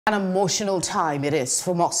An emotional time it is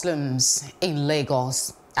for Muslims in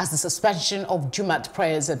Lagos as the suspension of Jummat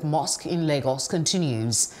Prayers at mosque in Lagos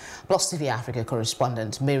continues. Plus TV Africa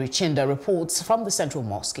correspondent Mary Chinda reports from the Central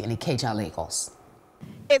Mosque in Ikeja, Lagos.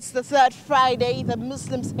 It's the third Friday that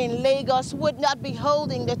Muslims in Lagos would not be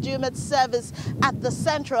holding the Jummat service at the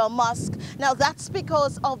Central Mosque. Now that's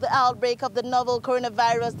because of the outbreak of the novel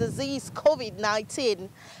coronavirus disease, Covid-19.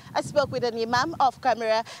 I spoke with an imam off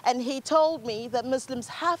camera and he told me that Muslims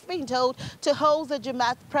have been told to hold the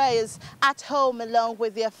Jummat prayers at home along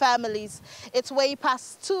with their families. It's way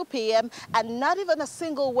past 2 p.m. and not even a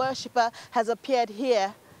single worshipper has appeared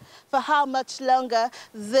here. For how much longer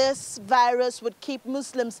this virus would keep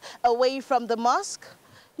Muslims away from the mosque,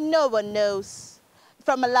 no one knows.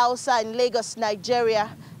 From Alausa in Lagos,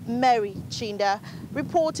 Nigeria, Mary Chinda,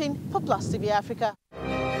 reporting for Plus TV Africa.